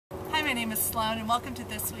my name is Sloan and welcome to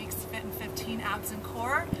this week's Fit in 15 Abs and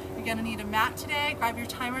Core. You're going to need a mat today. Grab your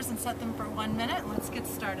timers and set them for 1 minute. Let's get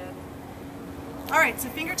started. Alright, so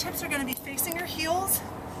fingertips are going to be facing your heels.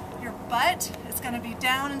 Your butt is going to be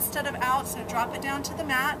down instead of out, so drop it down to the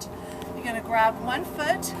mat. You're going to grab one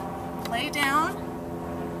foot, lay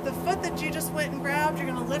down. The foot that you just went and grabbed,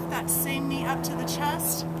 you're going to lift that same knee up to the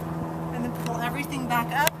chest and then pull everything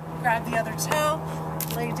back up. Grab the other toe,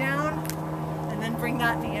 lay down, and then bring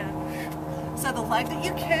that knee in. So the leg that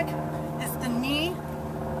you kick is the knee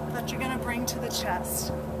that you're going to bring to the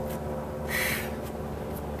chest.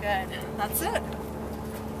 Good. That's it.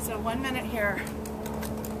 So 1 minute here.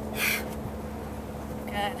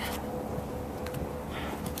 Good.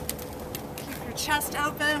 Keep your chest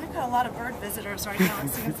open. We've got a lot of bird visitors right now, it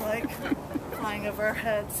seems like, flying over our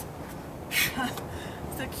heads.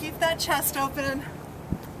 So keep that chest open.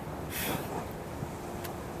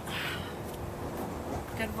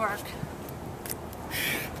 Good work.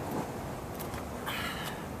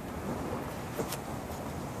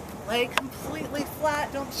 Lay completely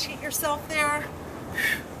flat. Don't cheat yourself there.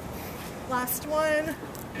 Last one.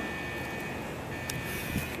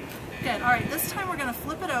 Good. All right, this time we're going to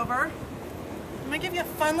flip it over. I'm going to give you a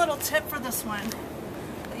fun little tip for this one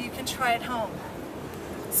that you can try at home.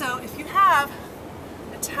 So if you have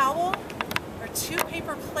a towel or 2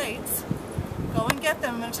 paper plates, go and get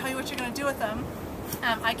them. I'm going to tell you what you're going to do with them.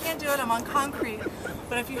 I can't do it, I'm on concrete,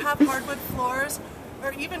 but if you have hardwood floors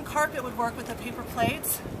or even carpet would work with the paper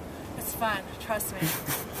plates. It's fun, trust me.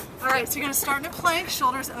 Alright, so you're going to start in a plank,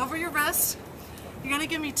 shoulders over your wrist. You're going to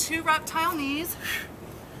give me 2 reptile knees.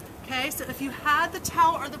 Okay, so if you had the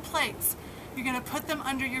towel or the plates, you're going to put them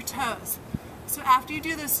under your toes. So after you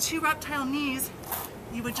do those 2 reptile knees,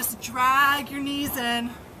 you would just drag your knees in,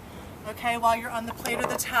 okay, while you're on the plate or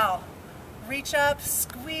the towel. Reach up,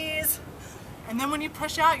 squeeze, and then when you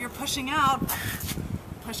push out, you're pushing out.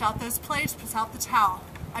 Push out those plates, push out the towel.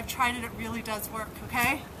 I've tried it, it really does work,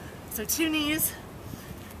 okay? So 2 knees,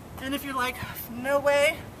 and if you're like, no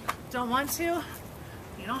way, don't want to,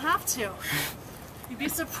 you don't have to. You'd be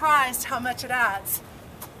surprised how much it adds.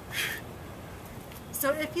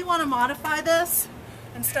 So if you want to modify this,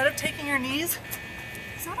 instead of taking your knees,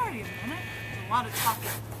 is that already a minute? There's a lot of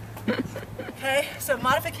talking. Okay, so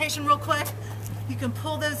modification real quick. You can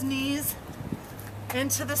pull those knees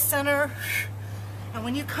into the center, and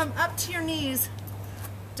when you come up to your knees,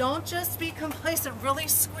 don't just be complacent. Really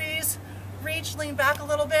squeeze, reach, lean back a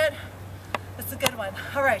little bit. That's a good one.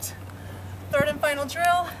 All right, third and final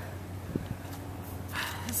drill.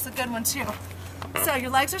 This is a good one too. So your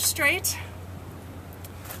legs are straight.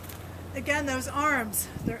 Again, those arms,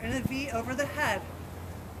 they're in a V over the head.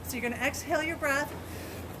 So you're going to exhale your breath,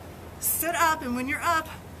 sit up, and when you're up,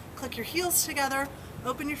 click your heels together,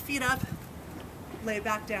 open your feet up, lay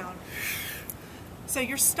back down. So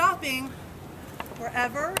you're stopping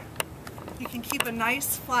wherever you can keep a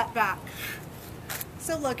nice flat back.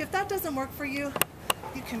 So look, if that doesn't work for you,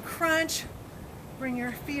 you can crunch, bring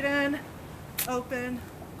your feet in, open,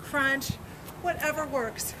 crunch, whatever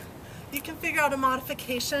works. You can figure out a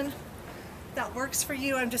modification that works for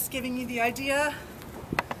you. I'm just giving you the idea,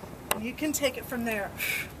 and you can take it from there.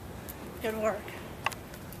 Good work.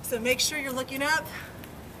 So make sure you're looking up,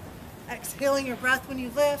 exhaling your breath when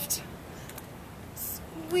you lift.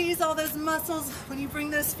 Squeeze all those muscles when you bring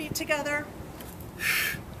those feet together.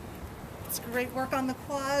 It's great work on the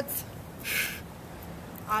quads.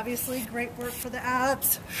 Obviously, great work for the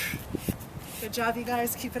abs. Good job, you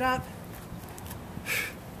guys. Keep it up.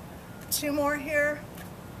 2 more here.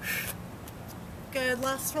 Good.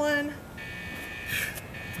 Last one.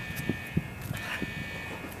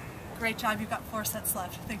 Great job. You've got 4 sets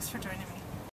left. Thanks for joining me.